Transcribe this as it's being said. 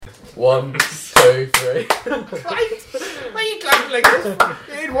1, 2, 3. Right? Why are you clapping like this?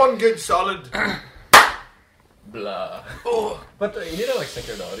 You need one good solid. Blah. Oh. But you need to like sync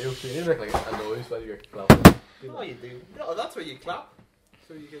your audio, so you need to make like a noise while you're clapping. Oh, you do. No, that's why you clap.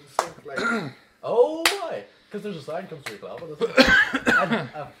 So you can sync like. Oh, why? Because there's a sound comes through clapping, isn't it?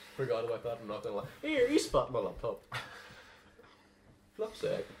 I forgot about that. I'm not gonna lie. Here, you spot my laptop. Flip's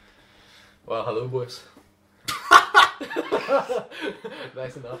sake. Well, hello, boys.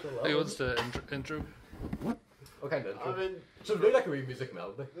 Nice and natural. Hey, what's the intro? What kind of intro? I mean, should we do like a wee music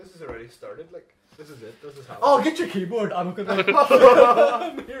melody? this is already started. Like, this is it. This is how. Oh, get your keyboard. I'm gonna.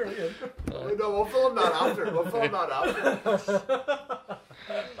 I'm here again. No, we'll film that after. We'll film that after.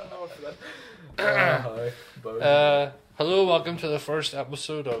 Hi. Hello, welcome to the first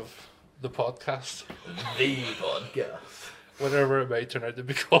episode of the podcast. The podcast. Whatever it may turn out to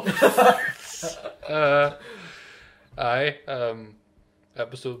be called.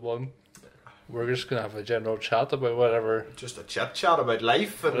 Episode 1. We're just going to have a general chat about whatever Just a chat about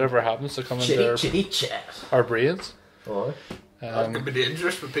life and whatever happens to come into Chitty chat. our brains. Oh. that could be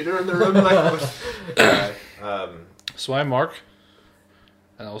dangerous with Peter in the room. Like, but, So I'm Mark,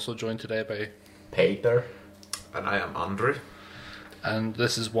 and also joined today by, Peter. and I am Andrew. and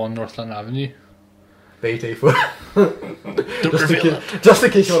this is 1 Northland Avenue. BT4. Don't reveal it. Just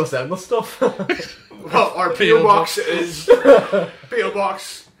in case you want to send us stuff. Well, our PO box is PO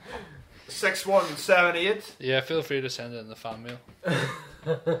box 6178. Yeah, feel free to send it in the fan mail.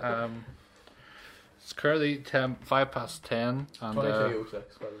 It's currently 5:10, and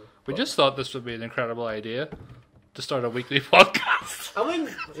 2206, by the way. we just thought this would be an incredible idea to start a weekly podcast. I mean,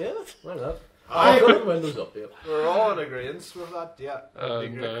 yeah, why not? Aye. I've got a Windows update. We're all in agreement with that. Yeah,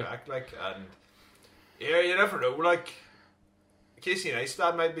 that'd be great crack. Like, and yeah, you never know. Like, Casey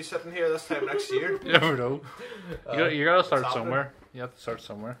Neistat might be sitting here this time next year. You never know. You gotta start it's somewhere. You have to start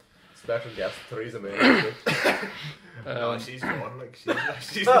somewhere. Special guest, Theresa May. No, she's gone. Like,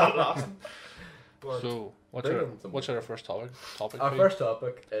 she's not lasting. But So, what's our first topic? Our Pete? first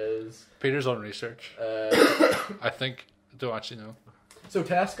topic is Peter's on research. I think. I don't actually know. so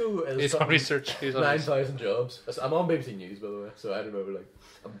Tesco is He's on cutting research. He's on research. 9,000 jobs. I'm on BBC News, by the way, so I don't know. Like,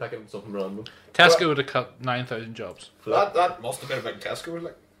 I'm picking something random. Tesco would have cut 9,000 jobs. that must have been a big Tesco.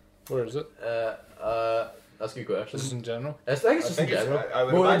 Like, Where is it? That's a good question. Just in general. I think it's just in general. I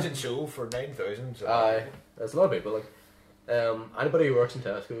would More than- imagine so for 9,000. So. Aye, there's a lot of people. Like, anybody who works in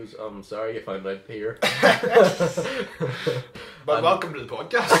Tesco's, I'm sorry you found out here. But welcome to the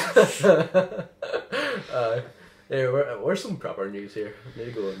podcast. Yeah, where's some proper news here? I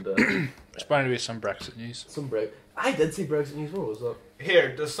need to go and There's bound to be some Brexit news. some break. I did see Brexit news. What was that?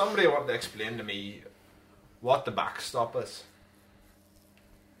 Here, does somebody want to explain to me what the backstop is?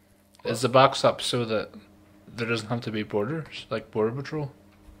 Is the backstop so that there doesn't have to be borders, like border patrol?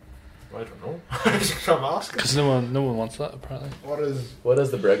 I don't know. I'm asking. Because no one wants that apparently. What is What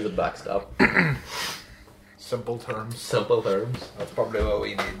is the Brexit backstop? simple terms? Simple terms. That's probably what we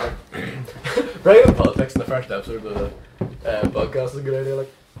need. Like. Brexit politics in the first episode of the podcast is a good idea.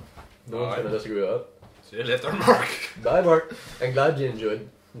 Like, no one's Aye. going to disagree with that. See you later, Mark. Bye, Mark. I'm glad you enjoyed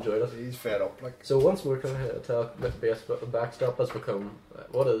it. He's fed up. Like. So once more, can I talk about the backstop has become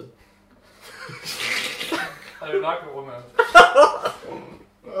what is? I'm not going to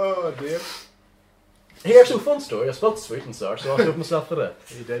Oh dear. Here, so fun story. I spelled sweet and sour, so I showed myself today.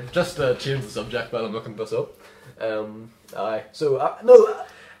 You did. Just to change the subject while I'm looking this up. Aye. So, no,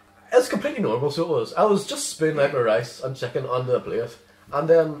 it's completely normal, so it was. I was just spooning out my rice and chicken onto the plate, and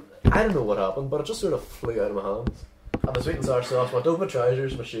then, I don't know what happened, but it just sort of flew out of my hands. And the sweet and sour sauce went over my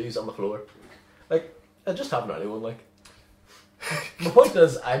trousers, my shoes, on the floor. Like, it just happened to anyone, like. My point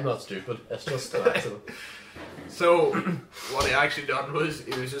is, I'm not stupid. It's just an accident. So, what he actually done was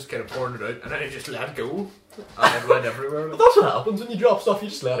he was just kind of pouring it out, and then he just let it go, and it went everywhere. But that's what happens when you drop stuff, you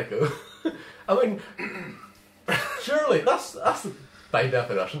just let it go. I mean, surely, that's by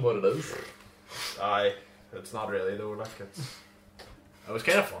definition what it is. Aye, it's not really though. Like it was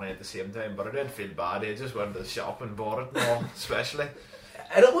kind of funny at the same time, but I did feel bad. He just went to the shop and bought it, and all, especially.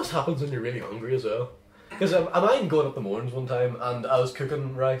 And it almost happens when you're really hungry as well. Because I mind going up the mornings one time, and I was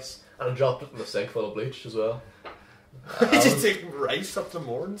cooking rice, and I dropped it in the sink full of bleach as well. Did you take rice up the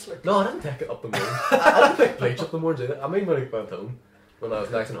mornings? Like? No, I didn't take it up the mornings. I didn't take bleach up the mornings either. I mean when I went home, when I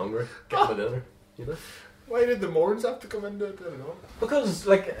was nice and hungry, getting my dinner, you know? Why did the mornings have to come into it? I don't know. Because,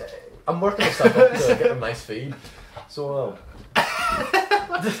 like, I'm working myself up to get a nice feed. So,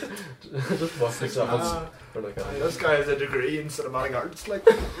 just watch myself. Like This guy has a degree in cinematic arts, like.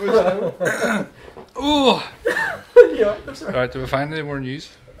 Ooh! Yeah, that's right. Alright, do we find any more news?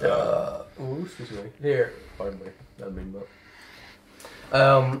 Oh, excuse me. Here, pardon me. I mean that.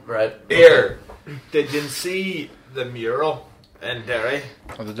 Right. Here, did you see the mural in Derry?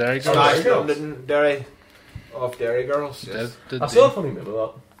 Oh, the Dairy Girls? Slash London Derry of Dairy Girls. Yes. Did I saw a funny meme of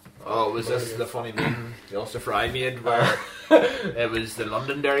that. Oh, was this the funny meme Ulster Fry made where it was the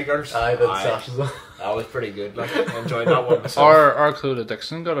London Dairy Girls? Aye, the sashes on. That was pretty good. Like, I enjoyed that one myself. Our Clodagh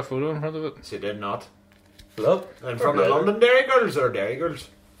Dixon got a photo in front of it. She did not. Look. And from the London Dairy Girls or Dairy Girls?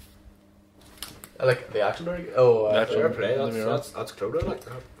 Like the action Dairy Girls? Oh, Fair play. That's Clodagh. Like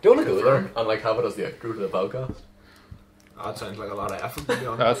that. Do you want to go there and like have it as the outro to the podcast? That sounds like a lot of effort, to be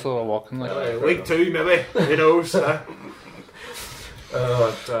honest. That's a little walking like. Week 2, maybe. Who knows?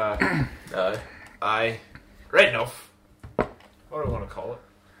 Aye. Right enough. What do I want to call it?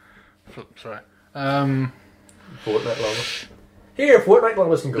 Sorry. Fortnite Llamas. Here, Fortnite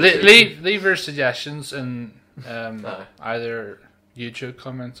Llamas can go. Leave your suggestions in either YouTube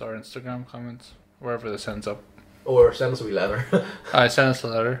comments or Instagram comments, wherever this ends up. Or send us a wee letter. Send us a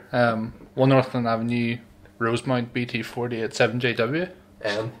letter. 1 Northland Avenue, Rosemount, BT 487JW.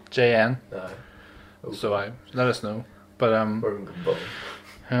 JN. Okay. So let us know. But I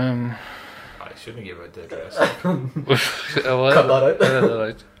shouldn't give out the address. Cut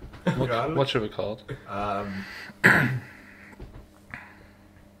that out. What should we call it?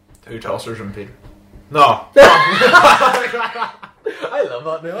 Two tossers and Peter. No. I love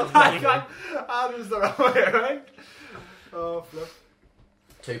that name. That was the wrong way around. Oh, flip.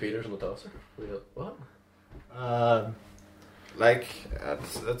 Two Peters and a tosser. What? Like,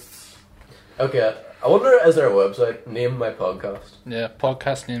 it's... Okay, I wonder, is there a website? Name my podcast. Yeah,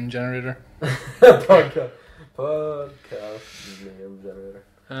 podcast name generator. Podcast name generator.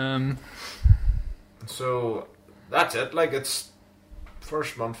 So, that's it. Like, it's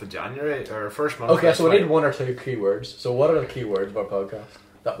first month of January, or first month Okay, of so we need 1 or 2 keywords. So what are the keywords of our podcast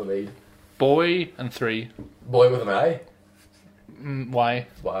that we need? Boy and 3. Boy with an I? Why?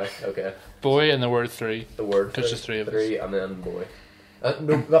 Why? Okay. Boy and the word 3. The word Because there's 3 of us. 3 and then boy.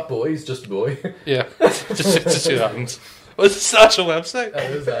 No, not boys, just boy. Yeah, just see what happens. What's such a website?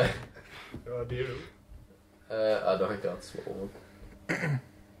 That is that. Oh, do you know? I don't think that's what we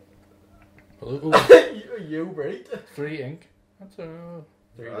want. Ooh, you right? 3 Inc. That's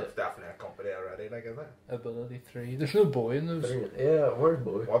That's definitely a company already, like, isn't it? Ability 3. There's no boy in those. Yeah, where's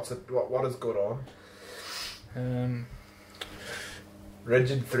boy? What is going on? Um,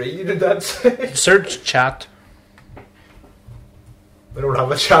 Rigid 3, you did that say? Search chat. We don't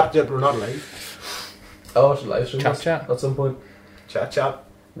have a chat yet, we're not live. Oh, it's a live stream. Chat. At some point. Chat.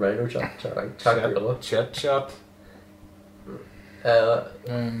 Rhino chat. Gorilla. Chat.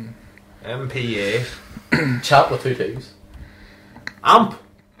 MPA. Chat with 2 T's. AMP.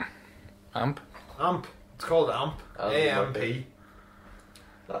 Amp. It's called AMP. AMP.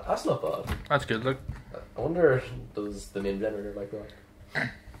 That's not bad. That's good. Look. I wonder, does the name generator like that?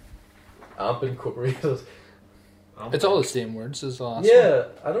 AMP Incorporated. It's all the same words as the last Yeah,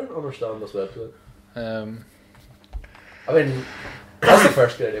 I don't understand this website. one. I mean, that's the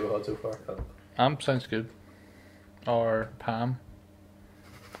first good idea we've had so far. Amp sounds good. Or Pam.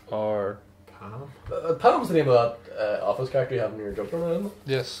 Or... Pam? Pam's the name of that office character you have in your jumper now, isn't it?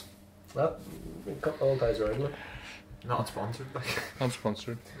 Yes. That cut all ties around it. Not sponsored. Not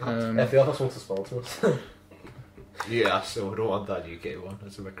sponsored. If the office wants to sponsor us. Yeah, so we don't want that UK one.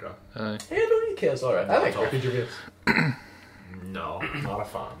 It's a bit crap. Hey, no UK is alright. I like RPG reviews. No, not a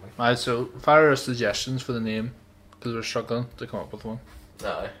fan. Alright, so fire us suggestions for the name, because we're struggling to come up with one.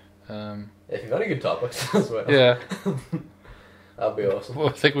 Aye. Um, If you've got any good topics as well. yeah. That'd be awesome. Well,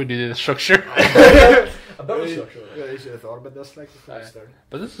 I think we needed a structure. A bit of a structure. Yeah, you should have thought about this like before you started.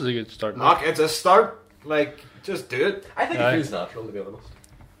 But this is a good start. Mark, it's a start. Like, just do it. I think it feels natural, to be honest.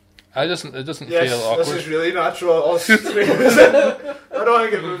 It doesn't Yes, feel awkward. this is really natural. Us three. I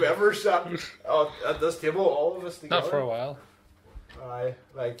don't think we've ever sat at this table, all of us together. Not for a while. Aye,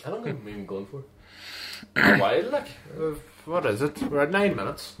 like, I don't think we've been going for a while, like. What is it? We're at 9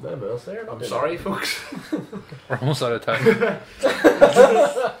 minutes. 9 minutes there. I'm sorry, folks. We're almost out of time.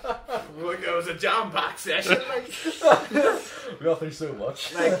 Look, it was a jam-packed session. Like, we got through so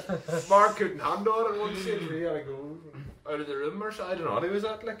much. like Mark couldn't handle it at one stage. We had to go out of the room or so. I don't know what he was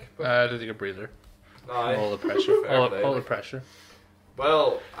at, like. But, I did take a breather. aye. All the pressure. Fair play. all the pressure.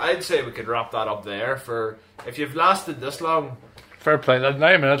 Well, I'd say we could wrap that up there. For if you've lasted this long, Fair play. That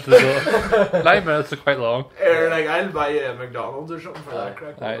 9 minutes is 9 minutes is quite long. like I'll buy you a McDonald's or something for that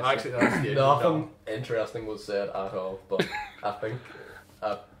crack. Aye. Actually, that's the Nothing interesting was said at all, but I think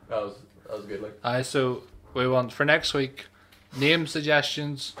that was good. Like, Aye, so we want for next week name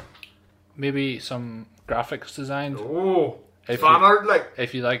suggestions, maybe some graphics designed. Oh, If fan you- art, like,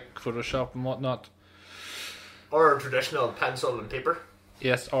 If you like Photoshop and whatnot. or traditional pencil and paper.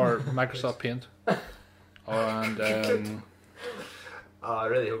 Yes, or Microsoft Paint. And I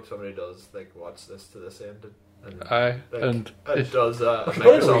really hope somebody does like watch this to this end. And it does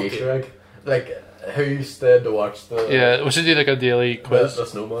Microsoft Paint. Like who used to watch the we should do like a daily quiz, the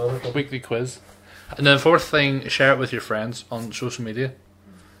snowman, a weekly quiz. And then fourth thing, share it with your friends on social media,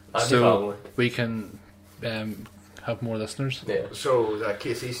 so we can have more listeners. Yeah. So that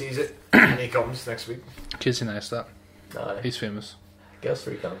Casey sees it and he comes next week. Casey Neistat. Aye. He's famous. Guess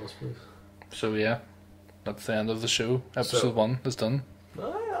 3 candles, please. So yeah, that's the end of the show. Episode 1 is done.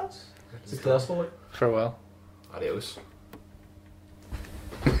 Aye, that's successful. Farewell. Adios.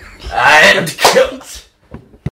 And killed.